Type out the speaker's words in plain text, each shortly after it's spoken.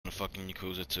fucking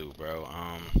Yakuza 2, bro.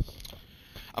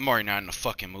 I'm already not in the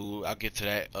fucking mood. I'll get to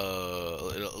that a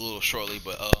little shortly,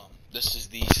 but this is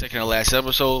the second to last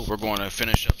episode. We're going to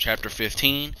finish up chapter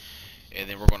 15, and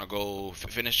then we're going to go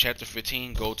finish chapter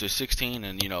 15, go to 16,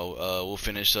 and we'll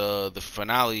finish the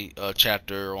finale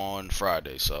chapter on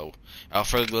Friday. So, without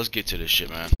further ado, let's get to this shit,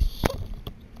 man.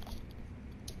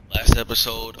 Last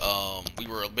episode, we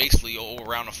were basically all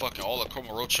around the fucking all of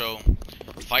Komorocho,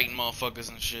 fighting motherfuckers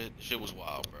and shit. Shit was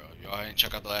wild, bro. Y'all didn't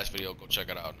check out the last video, go check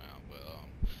it out now. But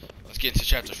let's get into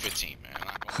chapter 15, man. I'm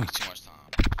not gonna waste too much time.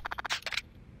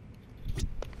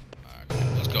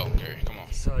 Alright, let's go, Gary. Come on.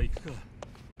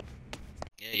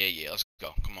 Yeah. Let's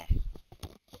go. Come on.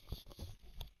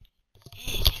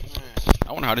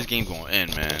 I wonder how this game's gonna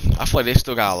end, man. I feel like they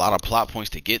still got a lot of plot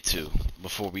points to get to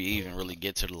before we even really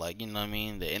get to the, like, you know what I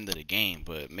mean, the end of the game.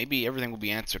 But maybe everything will be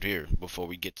answered here before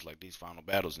we get to like these final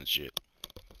battles and shit.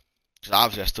 Cause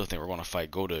obviously I still think we're gonna fight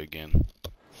Goda again.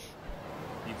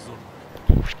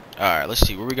 Alright, let's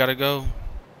see where we gotta go.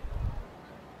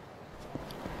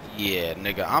 Yeah,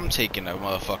 nigga, I'm taking a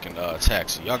motherfucking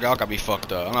taxi. Y'all gotta be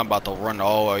fucked up. I'm not about to run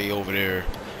all the way over there.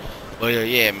 But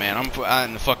yeah, man, I'm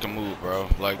in the fucking mood, bro.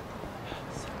 Like,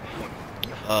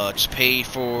 just paid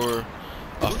for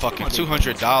a fucking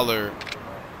 $200.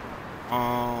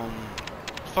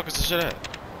 The fuck is this shit at?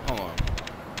 Hold on.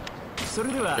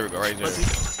 There we go, right there.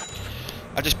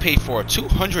 I just paid for a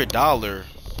 $200. Y'all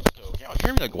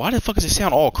hear me? Like, why the fuck does it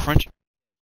sound all crunchy?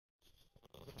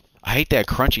 I hate that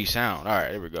crunchy sound. All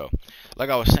right, there we go. Like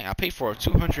I was saying, I paid for a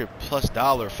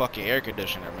 $200+ fucking air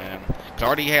conditioner, man. Cause I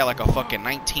already had like a fucking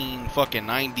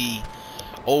 1990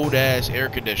 old ass air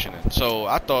conditioning. So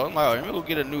I thought, I'm like, let me go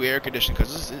get a new air conditioner,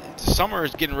 cause summer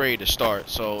is getting ready to start.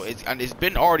 So it's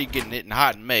been already getting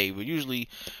hot in May, but usually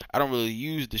I don't really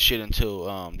use the shit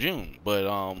until June. But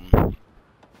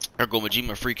there go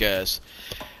Majima freak ass.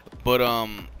 But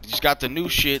just got the new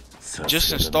shit.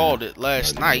 Just installed it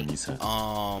last night.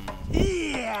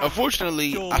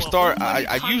 Unfortunately,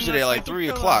 I used it at like 3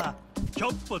 o'clock.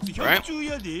 Right?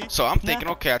 So I'm thinking,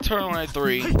 okay, I turn on at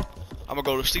 3. I'm gonna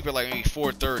go to sleep at like maybe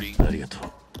 4:30.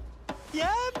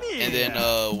 And then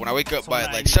when I wake up by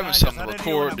like 7 something to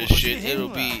record this shit, it'll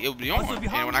be on.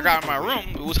 And when I got in my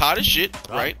room, it was hot as shit,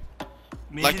 right?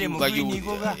 Like you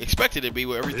expected it to be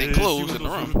with everything closed in the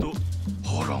room.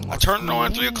 I turned it on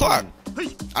at 3 o'clock.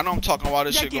 I know I'm talking about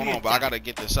this shit going on, but I gotta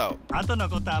get this out. Turn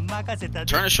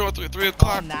the show at 3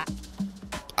 o'clock.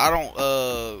 I don't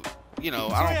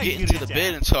I don't get into the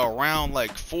bed until around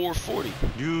like 4:40.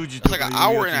 It's like an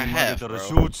hour and a half, bro.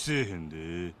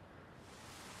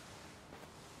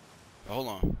 Hold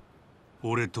on.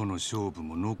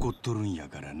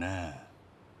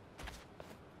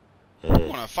 You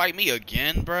wanna fight me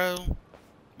again, bro?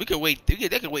 We could wait. They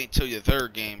could wait until your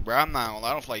third game, bro. I'm not gonna lie.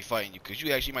 I don't feel like fighting you because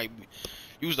you actually might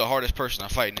use the hardest person to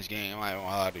fight in this game. I'm not gonna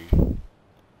lie to you.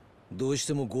 どうし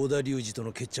てもゴーダ龍二と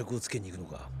の決着をつけに行くの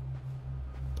か。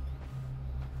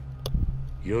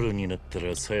夜になったら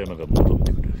佐山が戻っ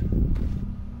てくる。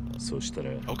そうした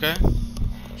ら、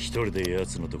一人で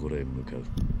奴のところへ向かう。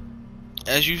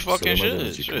As you fucking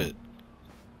should. Shit.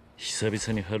 久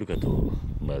々に遥と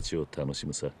街を楽し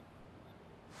むさ。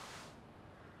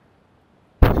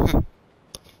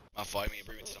My fault, I mean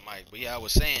bring it to the mic. But yeah, I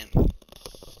was saying,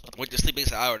 went to sleep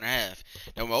an hour and a half.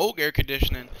 Now my old air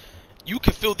conditioning, you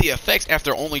can feel the effects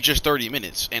after only just 30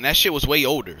 minutes, and that shit was way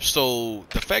older. So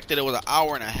the fact that it was an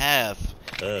hour and a half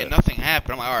and nothing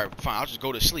happened, I'm like, all right, fine, I'll just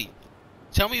go to sleep.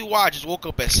 Tell me why I just woke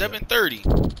up at 7:30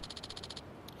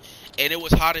 and it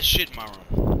was hot as shit in my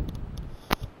room.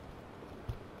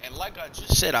 And like I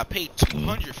just said, I paid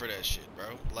 $200 for that shit,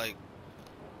 bro. Like,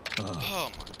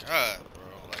 oh my god, bro.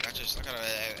 Like, I gotta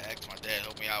ask my dad to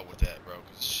help me out with that, bro,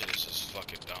 because this shit is just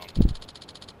fucking dumb.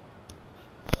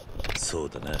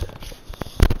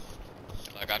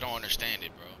 Like, I don't understand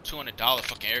it, bro. $200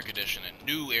 fucking air conditioning,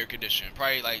 new air conditioning,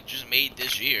 probably like just made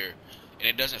this year, and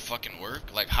it doesn't fucking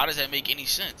work. Like, how does that make any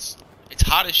sense? It's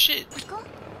hot as shit.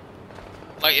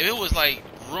 Like, if it was like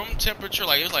room temperature,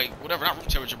 like it was like whatever, not room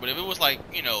temperature, but if it was like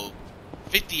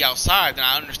 50 outside, then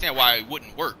I understand why it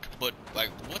wouldn't work. But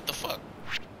like, what the fuck?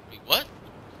 Wait, what?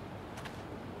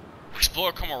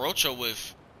 Explore Komorocho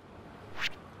with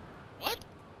what?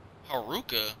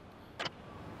 Haruka?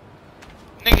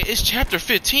 Nigga, it's chapter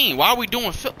 15. Why are we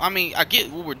doing I mean, I get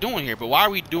what we're doing here, but why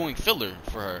are we doing filler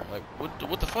for her? Like,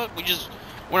 what the fuck? We just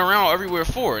went around everywhere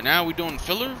for her. Now we doing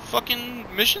filler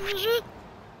fucking missions and shit?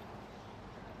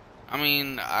 I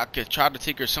mean, I could try to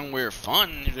take her somewhere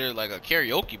fun, either like a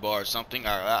karaoke bar or something.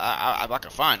 I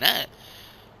could find that.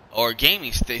 Or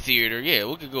gaming theater, yeah,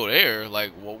 we could go there.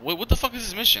 Like, what the fuck is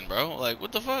this mission, bro? Like,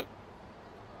 what the fuck?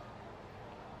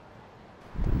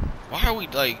 Why are we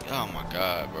like, oh my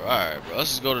god, bro. Alright, bro. Let's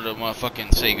just go to the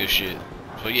motherfucking Sega shit.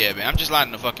 So yeah, man, I'm just not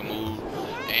in the fucking mood.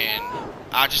 And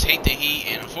I just hate the heat.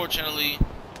 And unfortunately,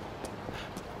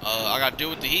 I gotta deal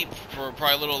with the heat for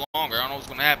probably a little longer. I don't know what's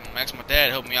gonna happen. I'm asking my dad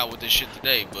to help me out with this shit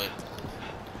today, but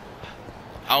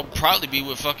I'll probably be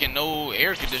with fucking no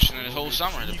air conditioning this whole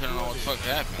summer, depending on what the fuck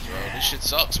happens, bro. This shit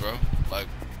sucks, bro. Like,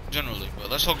 generally. But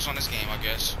let's focus on this game, I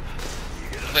guess.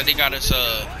 Like they got us,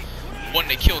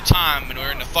 wanting to kill time and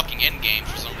we're in the fucking end game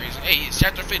for some reason. Hey, it's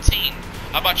chapter 15.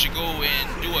 How about you go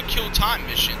and do a kill time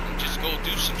mission and just go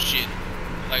do some shit?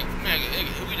 Like, man,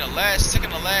 it'll be the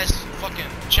second to last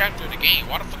fucking chapter of the game.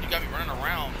 Why the fuck you got me running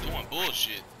around doing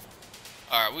bullshit?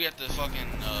 Alright, we at the fucking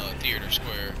theater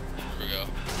square. Here we go.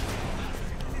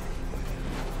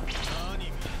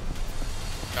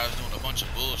 Guys doing a bunch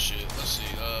of bullshit. Let's see,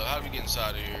 how do we get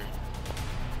inside of here?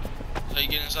 How you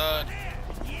get inside?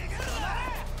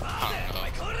 I don't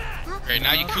know. Okay,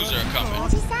 now Yakuza are coming.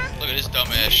 Look at this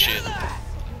dumbass shit.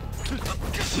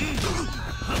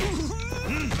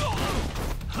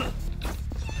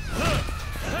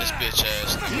 This bitch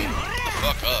ass nigga.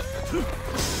 Fuck up.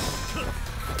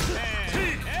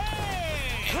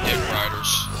 And Dead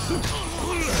Riders. Look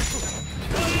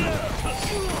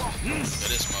at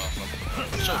this motherfucker.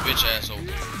 Get your bitch ass over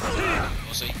there.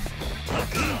 We'll see.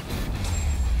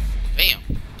 Bam.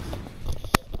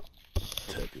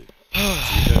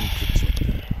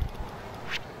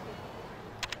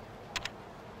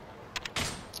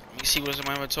 Let me see what's in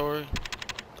my inventory.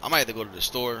 I might have to go to the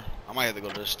store.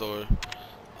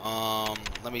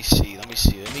 Let me see. Let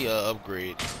me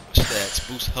upgrade my stats.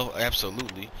 Boost health,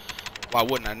 absolutely. Why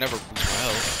wouldn't I never boost my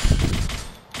health?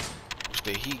 Boost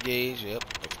the heat gauge, yep,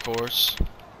 of course.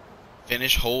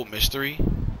 Finish, hold, mystery,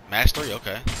 mastery,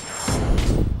 okay.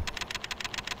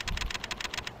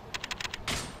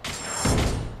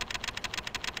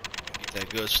 Get that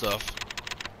good stuff.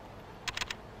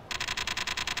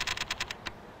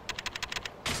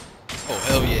 Oh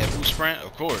hell yeah, boost sprint,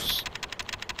 of course.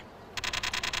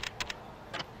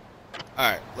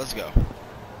 Alright, let's go.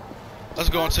 Let's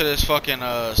go into this fucking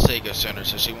Sega Center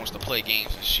since she wants to play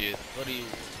games and shit. What are you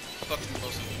fucking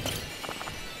supposed to do?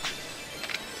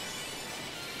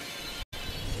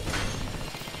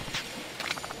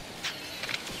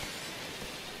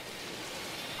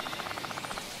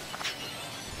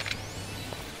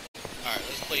 Alright,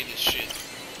 let's play this shit.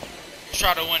 Let's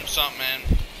try to win something, man.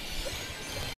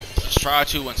 Let's try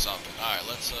to win something. Alright,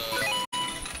 let's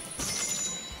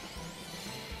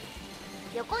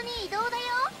横に移動だよ。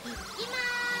行きま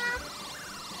ーす。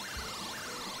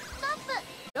ストップ。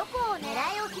どこを狙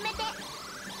いを決めて。行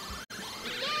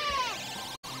け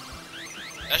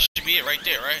ー。That should be it right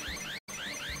there, right?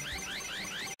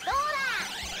 どうだ。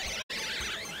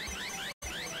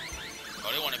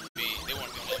 Oh, they want to be on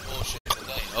that bullshit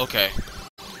today. Okay.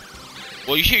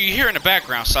 Well, you hear in the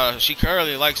background, so she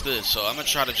clearly likes this, so I'm gonna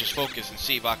try to just focus and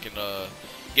see if I can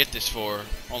get this for her.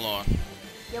 Hold on.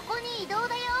 横に移動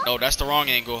だよ。 No, that's the wrong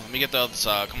angle. Let me get the other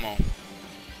side. Come on.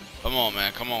 Come on,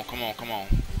 man. Come on.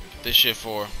 Get this shit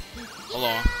for her. Hold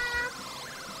on. ス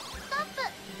トップ。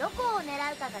どこを狙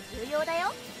うかが重要だ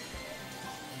よ。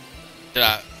 Did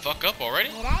I fuck up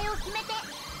already? 狙いを決めて。行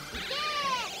け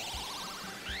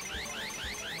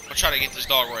ー。 I'm trying to get this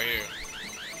dog right here.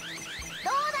 ど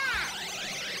う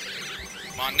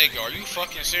My nigga, are you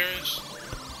fucking serious?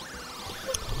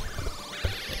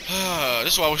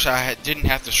 This is why I wish I didn't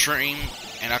have to stream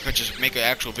and I could just make an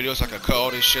actual video so I could cut all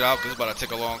this shit out because it's about to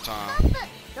take a long time.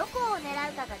 どこを狙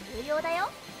うかが重要だよ。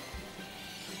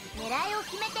狙いを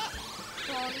決めて。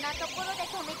そんなところで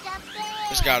止めちゃって。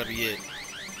 This gotta be it.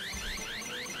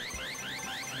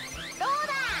 どう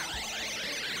だ。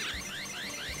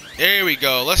 There we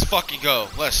go. Let's fucking go.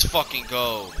 Let's fucking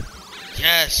go.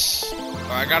 Yes.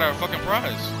 Alright, I got our fucking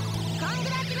prize.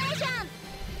 Congratulations.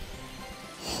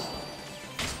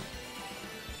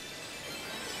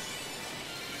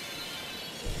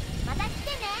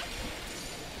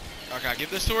 Alright, can I give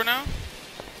this to her now?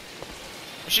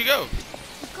 Where'd she go?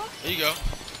 There you go.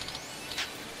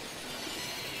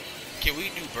 Can we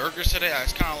do burgers today? I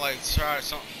just kind of like tried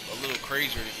something a little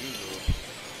crazier than usual.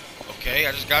 Okay,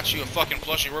 I just got you a fucking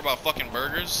plushie. We're about fucking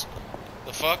burgers.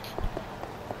 The fuck?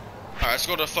 Alright, let's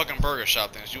go to the fucking burger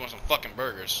shop then. You want some fucking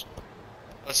burgers.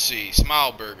 Let's see.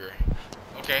 Smile Burger.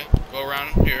 Okay, go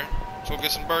around here. Let's go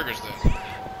get some burgers then.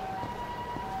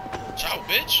 Ciao,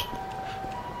 bitch.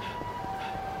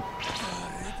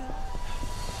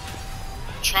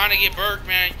 Trying to get burgers,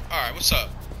 man. Alright, what's up?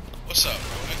 What's up,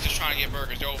 bro? I'm just trying to get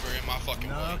burgers. They're over in my fucking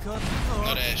way.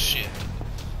 None of that shit.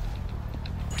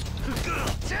 Fuck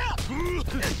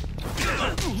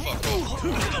off.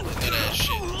 None of that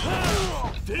shit.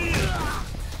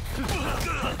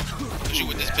 Cause you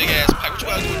with this big ass pipe. What you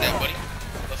gotta do with that, buddy?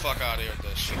 Get the fuck out of here with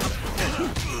that shit.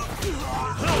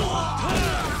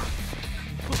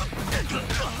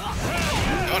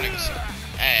 Y'all niggas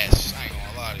ass. I ain't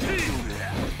gonna lie to you.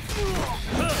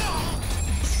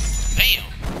 Damn.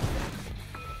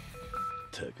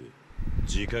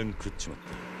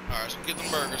 Alright, so get them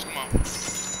burgers. Come on.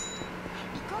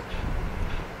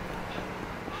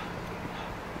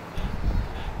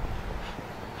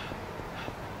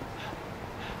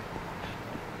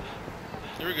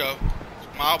 Here we go.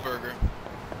 Smile burger.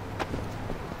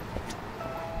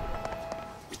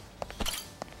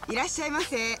 Let's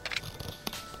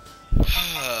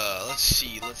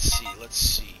see.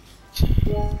 Let's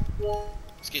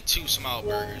get 2 smile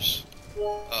burgers.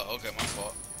 Oh, okay, my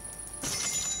fault.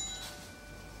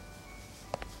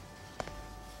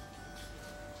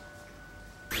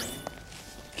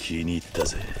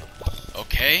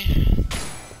 Okay.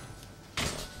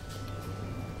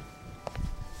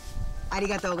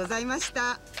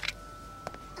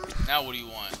 Now what do you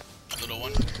want, little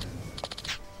one?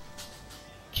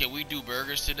 Can we do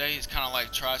burgers today? It's kind of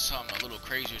like try something a little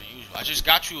crazier than usual. I just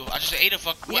ate a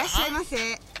fuck. What, huh?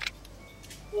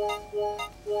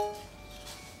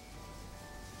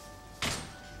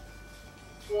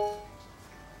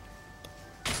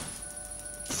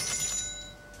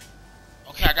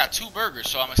 Okay, I got 2 burgers,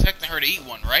 so I'm expecting her to eat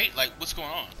one, right? Like, what's going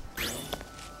on?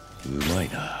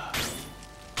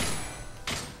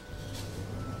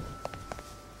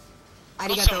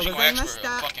 Don't tell me she gonna ask for a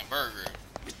fucking burger.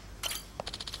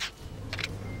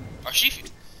 Or she...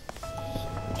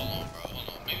 Hold on, bro. Hold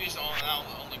on. Maybe it's the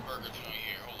only burger joint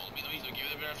here. Hold on. Let me give it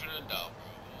the benefit of the doubt, bro.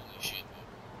 Holy shit.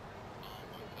 Oh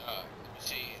my god. Let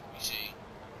me see.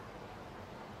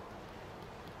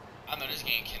 I know this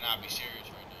game cannot be serious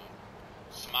right now.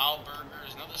 Smile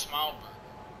Burgers, another Smile Burger.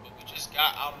 But we just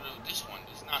got out of this one.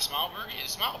 It's not Smile Burger,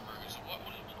 it's Smile Burger. So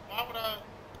why would I...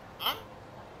 Huh?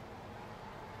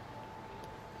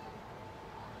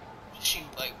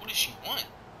 What does she want?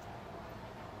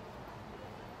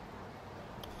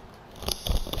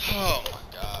 Oh my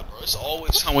god, bro. It's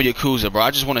always something with Yakuza, bro.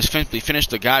 I just want to simply finish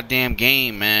the goddamn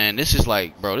game, man. This is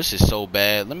like, bro, this is so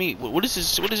bad. What is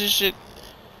this shit?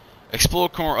 Explore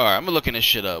corner. Alright, I'm gonna look this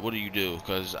shit up. What do you do?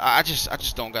 Cause I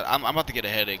just don't got, I'm about to get a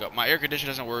headache. My air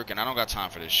conditioner doesn't work and I don't got time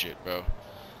for this shit, bro.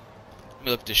 Let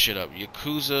me look this shit up.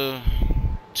 Yakuza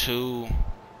 2.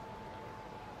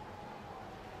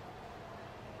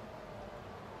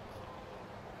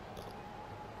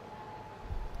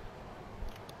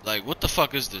 Like, what the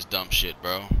fuck is this dumb shit,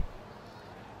 bro?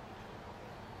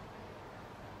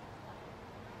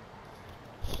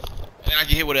 And I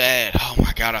get hit with an ad. Oh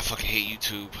my god, I fucking hate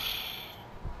YouTube.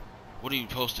 What are you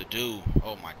supposed to do?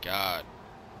 Oh my god.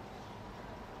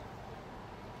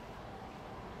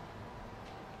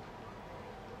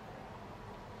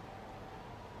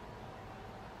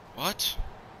 What?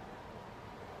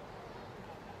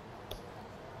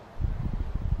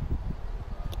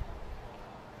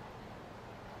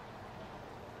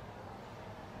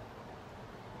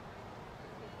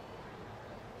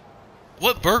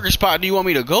 What burger spot do you want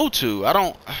me to go to? I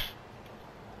don't...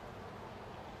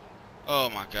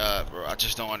 Oh my god, bro. I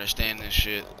just don't understand this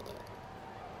shit.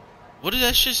 What did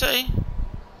that shit say?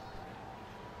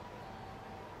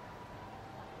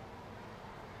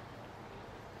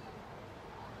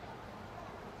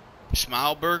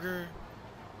 Smile Burger?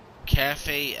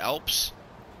 Cafe Alps?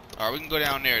 Alright, we can go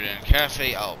down there then.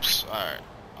 Cafe Alps. Alright.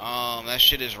 That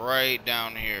shit is right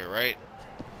down here, right?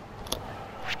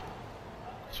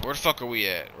 So where the fuck are we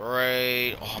at?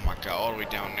 Right... Oh my god, all the way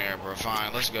down there, bro.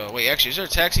 Fine, let's go. Wait, actually, is there a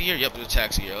taxi here? Yep, there's a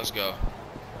taxi here. Let's go.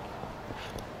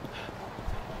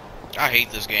 I hate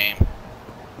this game.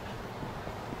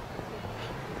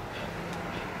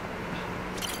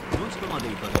 Oh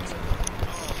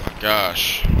my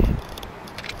gosh.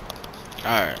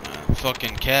 Alright, man.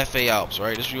 Fucking Cafe Alps,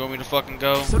 right? This where you want me to fucking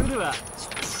go?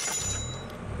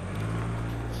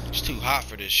 It's too hot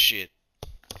for this shit.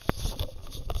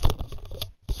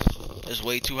 It's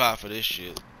way too hot for this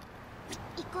shit.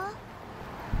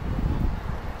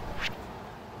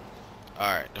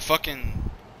 Alright, the fucking...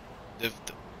 The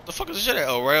fuck is this shit at?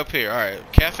 Oh, right up here.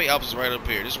 Alright, Cafe Alps is right up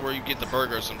here. This is where you get the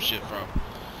burger or some shit from.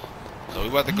 So we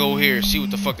about to go here and see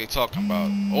what the fuck they talking about.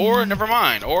 Or, never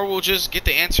mind. Or we'll just get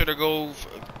the answer to go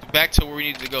back to where we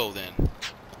need to go then.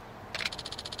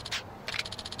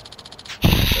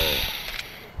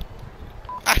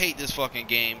 I hate this fucking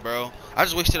game, bro. I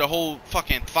just wasted a whole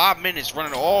fucking 5 minutes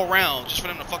running all around just for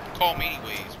them to fucking call me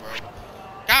anyways, bro.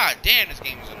 God damn, this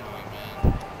game is annoying,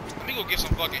 man. Let me go get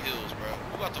some fucking hills, bro.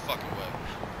 Move out the fucking way.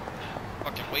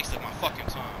 Fucking wasted my fucking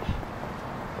time.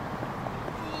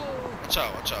 Watch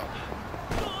out, watch out.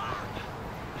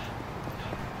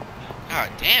 God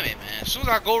damn it, man. As soon as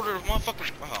I go to the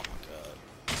motherfucking... Oh, my God.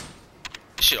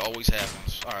 This shit always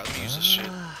happens. Alright, let me use this shit.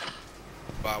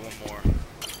 Buy one more.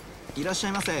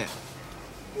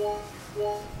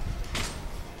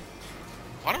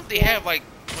 Why don't they have, like...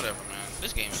 Whatever, man.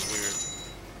 This game is weird.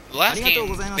 The last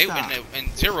game, they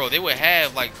in Zero, they would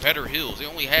have, like, better hills. They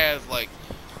only have, like,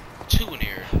 2 in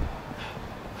here.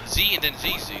 Z and then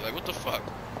ZZ. Like, what the fuck?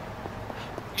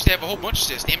 Used to have a whole bunch of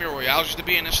shit. Stamina Royales used to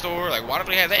be in the store. Like, why don't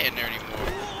they have that in there anymore?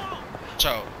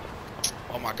 So,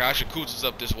 oh my gosh, Yakuza's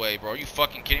up this way, bro. Are you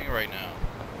fucking kidding me right now?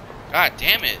 God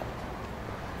damn it.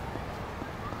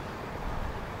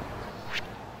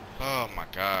 Oh my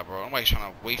god, bro. Nobody's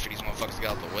trying to wait for these motherfuckers to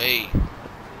get out the way.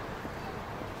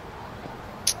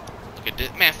 Look at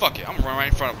this. Man, fuck it. I'm gonna run right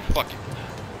in front of them. Fuck it.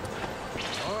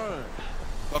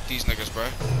 Fuck these niggas, bro.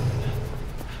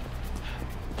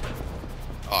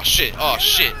 Oh shit, oh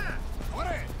shit.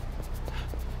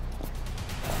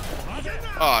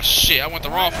 Oh shit, I went the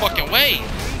wrong fucking way.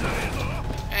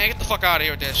 Man, get the fuck out of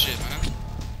here with that shit, man.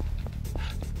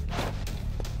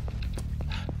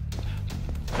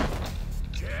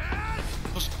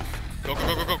 Go, go,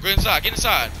 go, go, go, get inside, get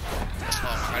inside. Oh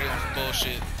my god, he's on some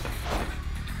bullshit.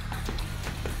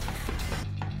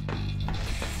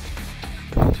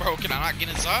 Bro, can I not get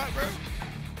inside, bro?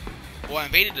 Well, I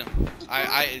invaded them.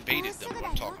 I invaded them, what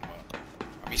I'm talking about.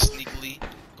 I mean, sneakily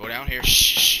go down here. Shh,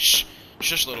 shh, shh.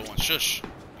 Shush, little one, shush.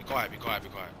 Be quiet, be quiet, be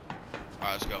quiet.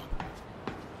 Alright, let's go.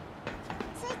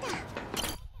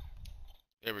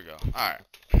 There we go. Alright.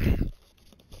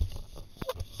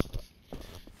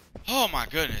 Oh my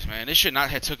goodness, man. This should not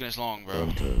have taken this long, bro.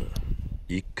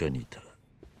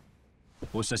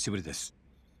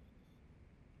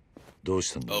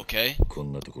 Okay.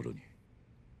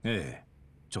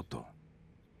 ちょっと。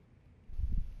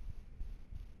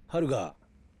ハルが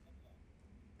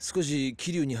少し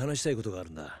桐生に話したいことがある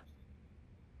んだ。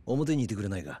表にいてくれ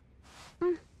ないか。う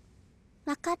ん、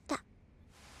わかった。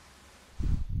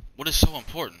What is so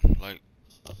important? Like,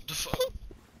 what the fuck?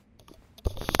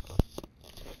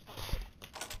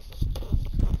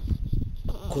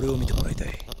 これを見てもらいたい。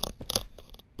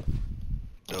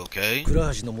Okay.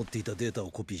 倉橋の持っていたデータを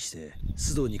コピーして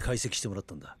須藤に解析してもらっ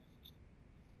たんだ。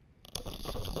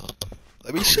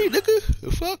Let me see, nigga.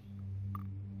 The fuck?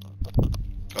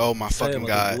 Oh my fucking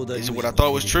god. Is it what I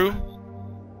thought was true?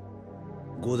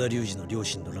 合田隆二の両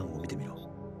親の欄を見てみろ。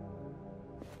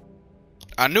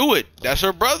I knew it. That's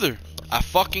her brother. I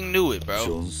fucking knew it,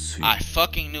 bro. I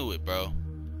fucking knew it, bro.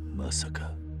 まさ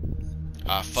か。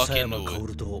I fucking knew it.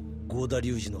 薫と合田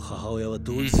隆二の母親は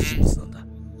同一人物なんだ。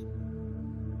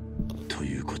と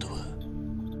いうことは。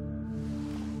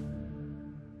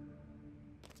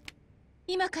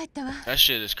今帰ったわ。 That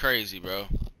shit is crazy, bro.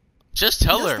 Just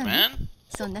tell her, man.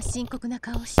 そんな深刻な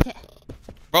顔して。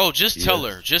Bro, just tell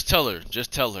her. Just tell her.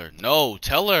 Just tell her. No,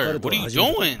 tell her. What are you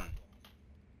doing?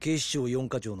 警視庁4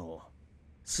課長の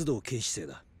須藤警視正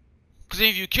だ。Because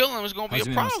if you kill him, it's gonna be a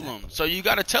problem. So you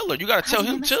gotta tell her. You gotta tell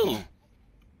him too.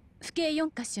 府警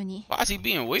4課署に。 Why is he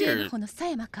being weird? の佐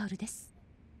山薫です。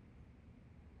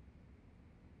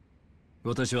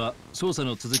私は捜査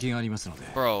の続きがありますので。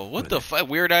Bro, what the fuck?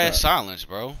 Weird ass silence,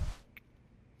 bro.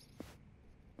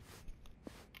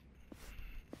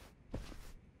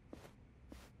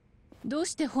 どう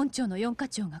して本庁の4課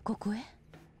長がここへ？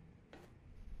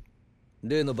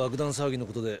例の爆弾騒ぎの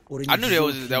ことで俺に。I knew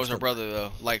that was her brother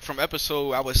though. Like from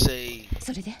episode, I would say.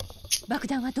 それで爆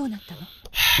弾はどうなったの？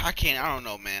 I don't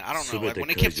know, man. I don't know. Like when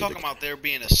they kept talking about there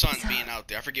being a sun being out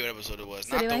there, I forget what episode it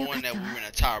was. Not the one that we were in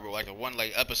a tower, but like the one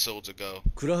like episodes ago.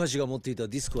 倉橋が持っていた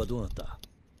ディスクはどうなった？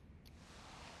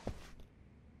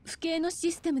府警の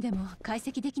システムでも解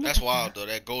析できなかった。 That's wild though.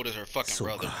 That gold is her fucking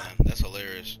brother, man. That's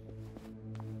hilarious.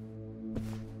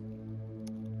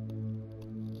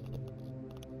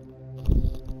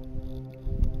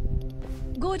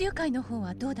 合流会の方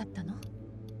はどうだったの？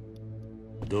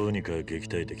どうにか撃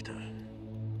退できた。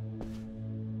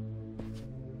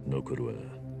残るは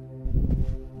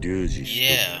龍二。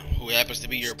Yeah, who happens to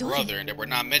be your brother and that we're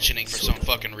not mentioning for some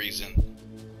fucking reason.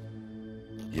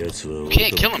 You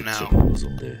can't kill him now. You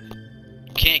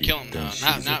can't kill him now.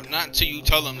 Not until you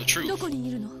tell him the truth. どこに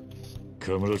いるの？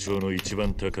カムロ町の一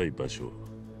番高い場所。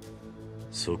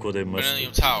そこで待ち。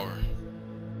Millennium Tower.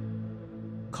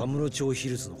 カムロ町ヒ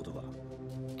ルズのことか。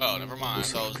Oh, never mind. I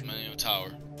thought it was Millennium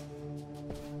Tower.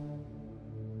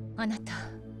 あなた、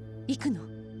行くの？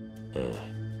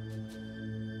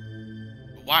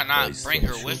 Why not bring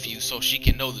her with you so she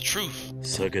can know the truth?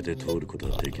 避けて通ること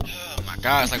はできない。 Oh my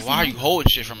god, it's like why are you holding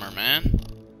shit from her, man?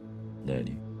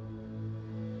 何？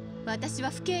私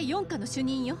は府警4課の主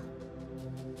任よ。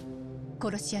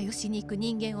殺し合いをしに行く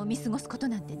人間を見過ごすこと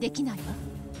なんてできないわ。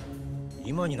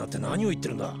今になって何を言って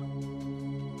るんだ。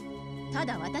た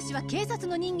だ私は警察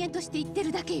の人間として言って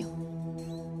るだけよ。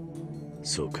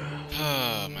そうか。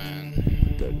Oh man.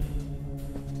 だが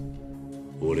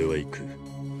俺は行く。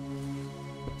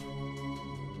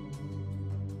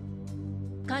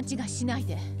勘違いしない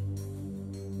で。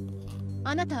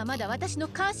あなたはまだ私の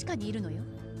監視下にいるのよ。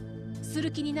す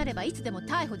る気になればいつでも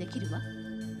逮捕できるわ。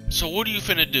So what are you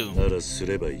finna do? ならす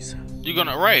ればいいさ。 You're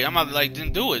gonna right? I'm not like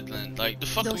then do it then. Like the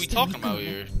fuck are we talking about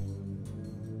here?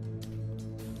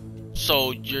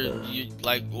 So you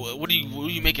like what are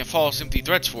you making false empty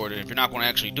threats for then if you're not gonna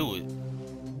actually do it?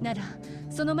 なら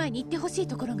その前に行ってほしい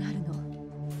ところがあるの。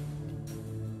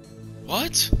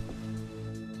What?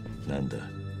 なんだ。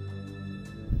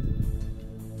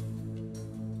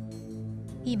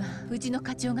今うちの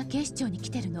課長が警視庁に来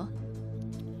てるの。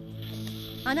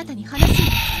あなたに話を。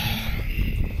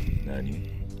何？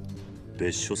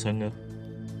別所さんが？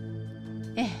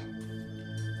ええ。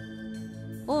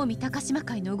近江高島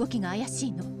会の動きが怪し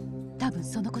いの。多分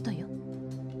そのことよ。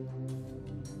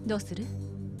どうする？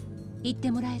言って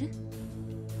もらえる？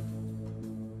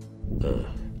あ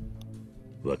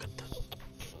あ、わかった。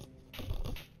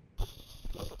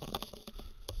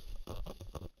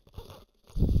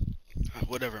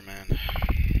Whatever, man.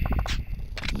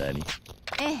 何？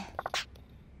ええ。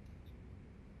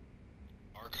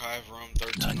Archive room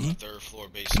 13 on the third floor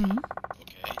basement.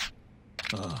 Okay.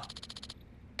 ああ。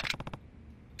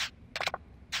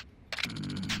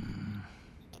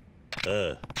あ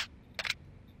あ。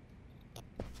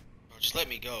Just let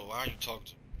me go. Why are you talking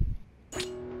to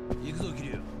me? 行くぞキリ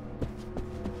ュウ。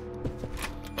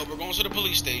 Oh, we're going to the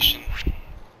police station.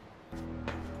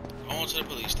 Going to the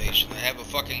police station to have a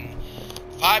fucking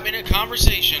 5-minute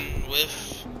conversation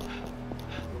with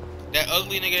that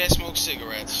ugly nigga that smokes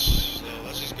cigarettes. So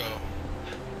let's just go.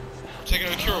 I'm taking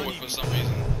a cure with for some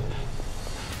reason.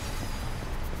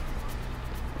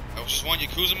 I was just one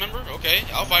Yakuza member? Okay,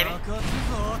 I'll fight him.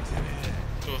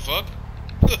 Give a fuck?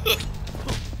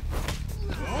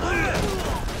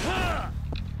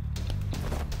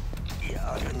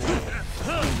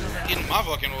 Get in my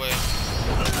fucking way.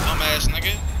 Dumbass nigga.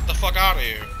 Get the fuck out of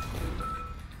here.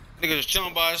 Nigga just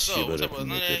chilling by himself. What type of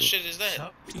none of that shit is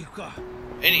that?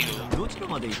 Anywho.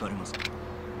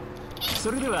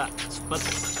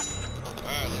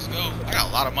 Alright, let's go. I got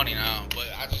a lot of money now, but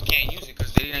I just can't use it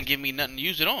because they didn't give me nothing to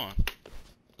use it on.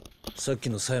 さっき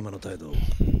の狭山の態度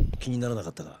気にならなか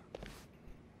ったか。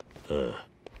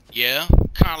Yeah,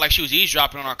 kind of like she was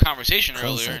eavesdropping on our conversation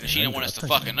earlier, and she didn't want us to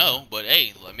fucking know. But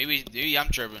hey, maybe I'm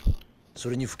tripping. そ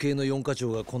れに府警の4課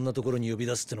長がこんなところに呼び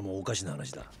出すってのもおかしな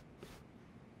話だ。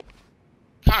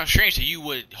Kind of strange that you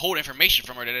would hold information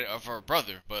from her of her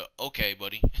brother, but okay,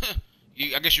 buddy.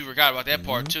 I guess you forgot about that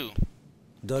part too.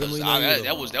 That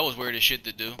was weird as shit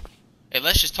to do. Hey,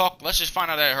 let's just talk. Let's just find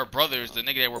out that her brother is the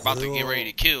nigga that we're about to get ready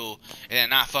to kill, and then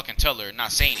not fucking tell her,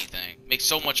 not say anything. Makes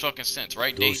so much fucking sense,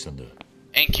 right, Dave?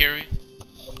 And Carrie.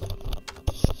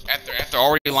 After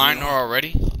already lying to her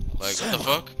already, like what the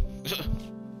fuck?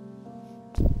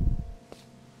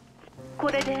 こ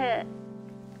れで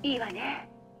いいわね。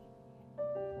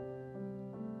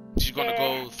 She's gonna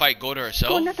go fight Goda herself.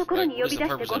 こんなところに呼 Like, び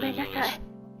what's 出 the して purpose ご of めんな this? さい。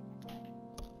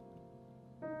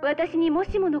私にも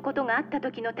しものことがあった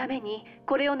時のために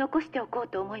これを残しておこう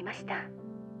と思いました。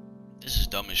 This is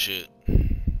dumb as shit.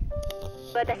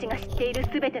 私が知っている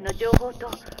すべての情報と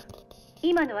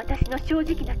今の私の正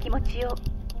直な気持ちを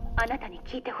あなたに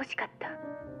聞いてほしかった。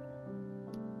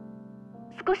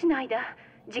少しの間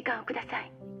時間をくださ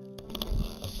い。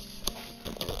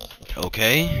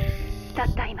 Okay. た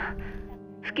った今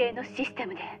府警のシステ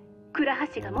ムで倉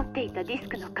橋が持っていたディス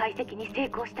クの解析に成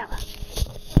功したわ。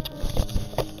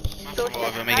 Oh,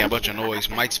 I've been making a bunch of noise.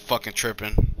 Mike's fucking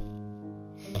tripping.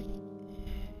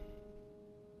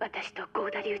 私と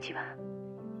郷田隆二は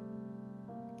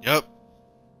Yup.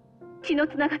 血の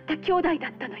つながった兄弟だ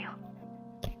ったのよ。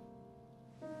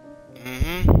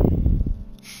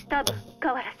多分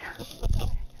河原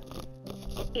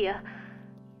さん。いや、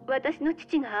私の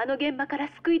父があの現場から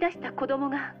救い出した子供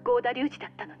が郷田隆二だ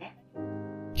ったのね。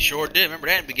 Sure did. Remember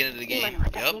that in the beginning of the 今 game. の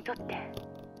私に Yup. とって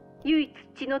唯一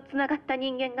血のつながった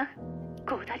人間が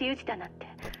郷田隆二だなんて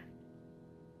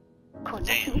こん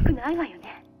な皮肉ないわよ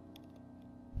ね。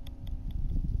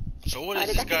 So what does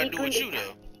this guy do with you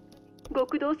though?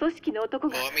 極道組織の男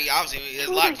が Well, I mean, obviously there's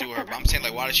a lot to her, but I'm saying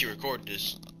like, why does she record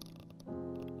this?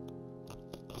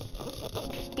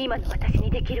 今の私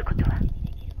にできることは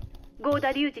郷田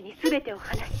隆二に全てを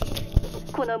話し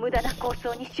この無駄な構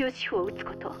想に終止符を打つ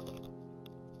こと。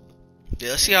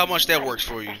 Yeah, let's see how much that works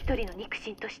for you. 一人の肉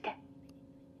親として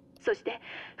そして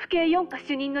府警4課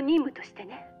主任の任務として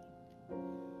ね。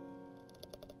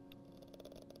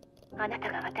あな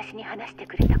たが私に話して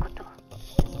くれたこと、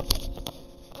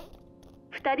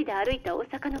2人で歩いた大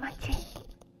阪の街、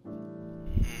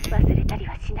忘れたり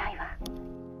はしないわ。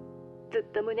ずっ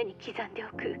と胸に刻んでお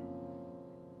く。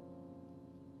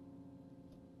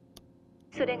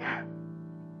それが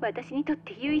私にとっ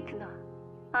て唯一の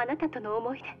あなたとの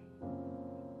思い出。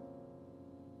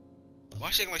そ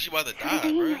れで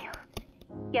いいのよ。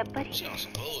やっぱり私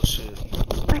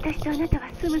とあなたは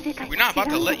住む世界が違うん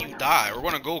だ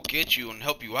もの。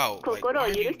心を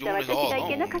許した私がい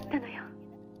けなかったのよ。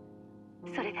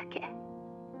それだけ。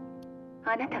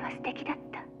あなたは素敵だっ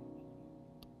た。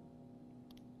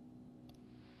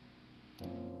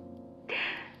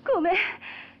ごめん、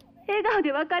笑顔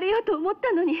で別れようと思っ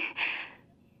たのに。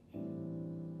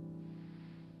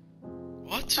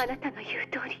あなたの言う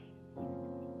通り、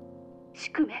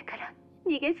宿命から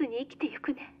逃げずに生きてゆ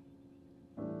くね。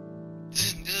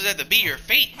This has to be your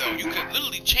fate, though. You could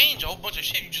literally change a whole bunch of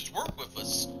shit. You just work with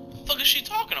us. What the fuck is she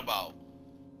talking about?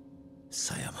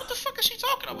 Sayama. What the fuck is she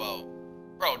talking about?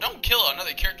 Bro, don't kill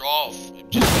another character off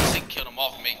just because they killed him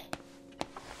off me.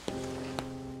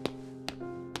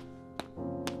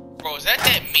 Bro, is that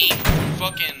meme from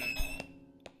fucking...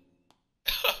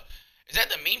 Is that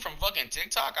the meme from fucking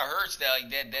TikTok? I heard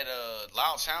that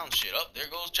loud sound shit. Up there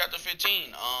goes chapter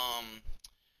 15.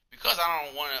 Because I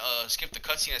don't want to skip the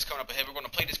cutscene that's coming up ahead, we're going to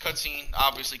play this cutscene,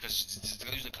 obviously, because it's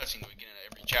usually the cutscene at the beginning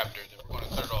of every chapter. Then we're going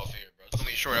to cut it off here, bro. It's going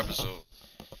to be a short episode.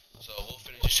 So we'll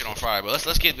finish this shit on Friday. But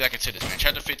let's get back into this, man.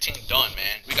 Chapter 15 done,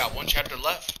 man. We got one chapter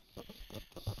left.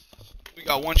 We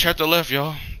got one chapter left,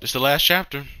 y'all. This is the last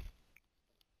chapter.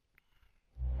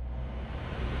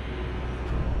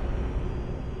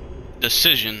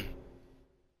 Decision.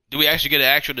 Do we actually get an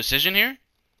actual decision here?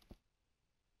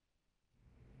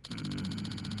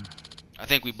 I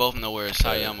think we both know where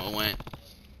Sayama went.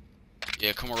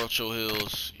 Yeah, Kamurocho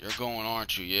Hills. You're going,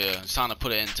 aren't you? Yeah, it's time to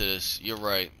put an end to this. You're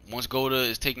right. Once Goda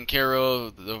is taken care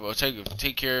of,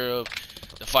 take care of,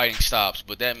 the fighting stops.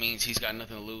 But that means he's got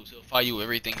nothing to lose. He'll fight you with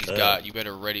everything he's got. You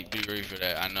better be ready for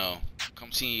that. I know.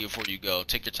 Come see you before you go.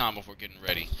 Take your time before getting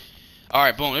ready.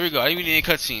 Alright, boom. There we go. I didn't even need a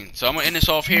cutscene. So I'm going to end this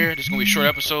off here. This is going to be a short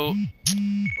episode.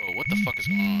 Bro, what the fuck is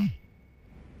going on?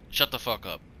 Shut the fuck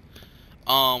up.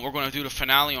 We're gonna do the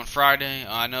finale on Friday.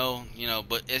 I know, you know,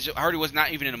 but I heard he was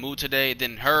not even in the mood today.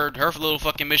 Then her little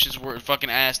fucking missions were fucking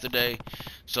ass today.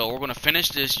 So we're gonna finish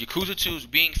this. Yakuza 2 is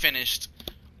being finished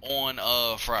on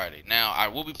Friday. Now I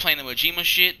will be playing the Majima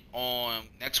shit on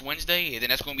next Wednesday, and then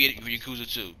that's gonna be it for Yakuza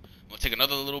 2. I'm gonna take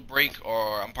another little break,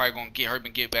 or I'm probably gonna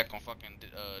get back on fucking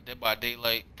Dead by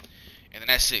Daylight, and then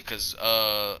that's it. Cause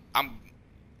I'm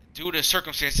due to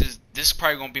circumstances, this is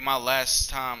probably gonna be my last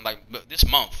time, like this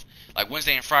month. Like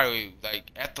Wednesday and Friday,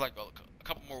 like after like a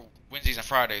couple more Wednesdays and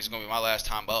Fridays, it's gonna be my last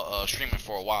time streaming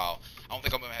for a while. I don't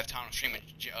think I'm gonna have time to stream in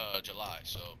July.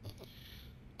 So,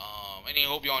 anyway,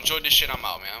 hope y'all enjoyed this shit. I'm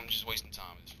out, man. I'm just wasting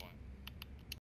time.